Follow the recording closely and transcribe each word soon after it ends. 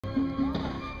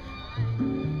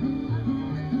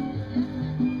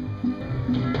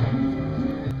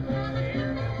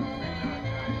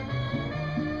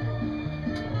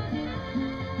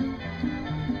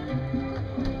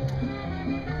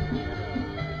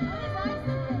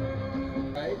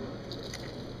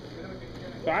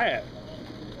Try it.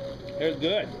 It's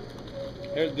good.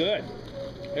 It's good.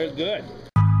 It's good.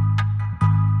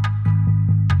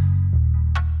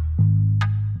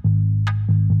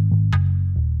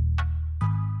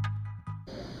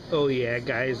 Oh yeah,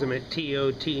 guys, I'm at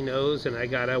Tio Tino'S and I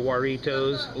got a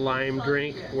Burrito's lime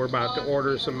drink. We're about to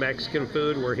order some Mexican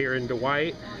food. We're here in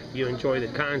Dwight. If you enjoy the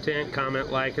content,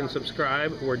 comment, like, and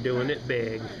subscribe. We're doing it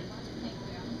big.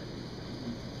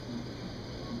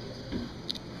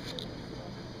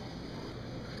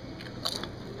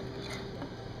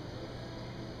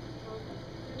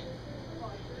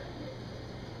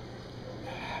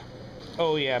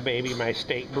 Oh yeah, baby, my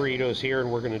steak burrito's here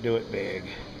and we're gonna do it big.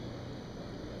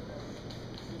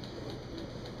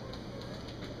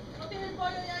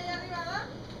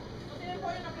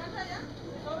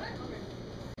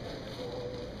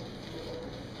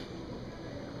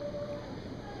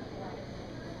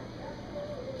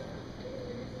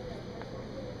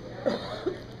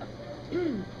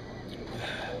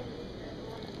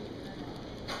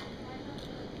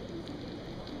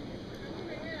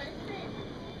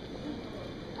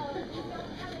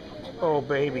 Oh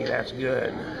baby, that's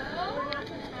good.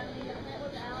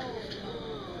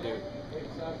 Yeah,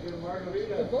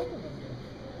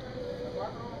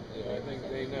 I think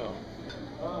they know.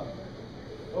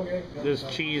 This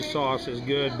cheese sauce is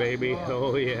good, baby.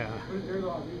 Oh yeah.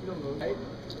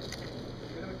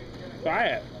 Try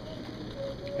it.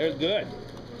 It's good.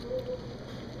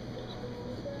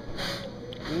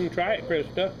 Try it,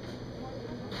 Krista.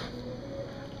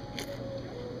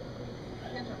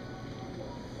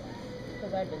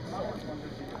 Because I've been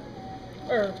sick.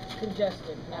 Or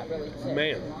congested, not really sick.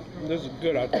 Man, this is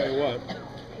good, I'll tell you what.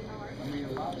 I mean,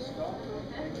 a lot of stuff.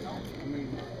 I mean,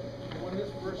 when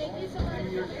this first few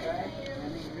years back, I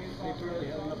mean, they barely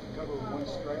had enough to cover one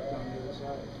stripe down the other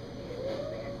side.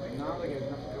 Now they got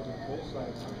enough to cover both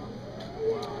sides.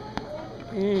 Wow.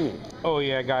 Oh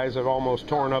yeah, guys, I've almost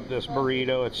torn up this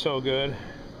burrito. It's so good.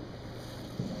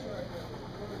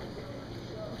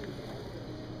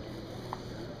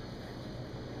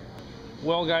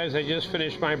 Well guys, I just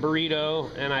finished my burrito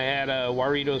and I had a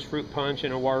Burrito's fruit punch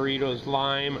and a Burrito's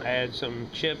lime. I had some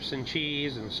chips and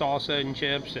cheese and salsa and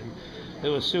chips and it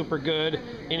was super good.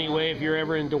 Anyway, if you're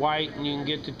ever in Dwight and you can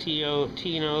get to Tio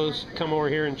Tino'S, come over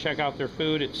here and check out their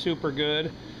food. It's super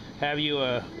good. Have you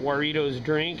a Burrito's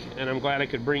drink, and I'm glad I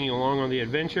could bring you along on the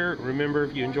adventure. Remember,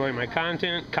 if you enjoy my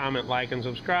content, comment, like, and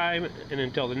subscribe. And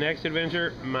until the next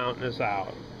adventure, Mountainous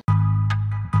out.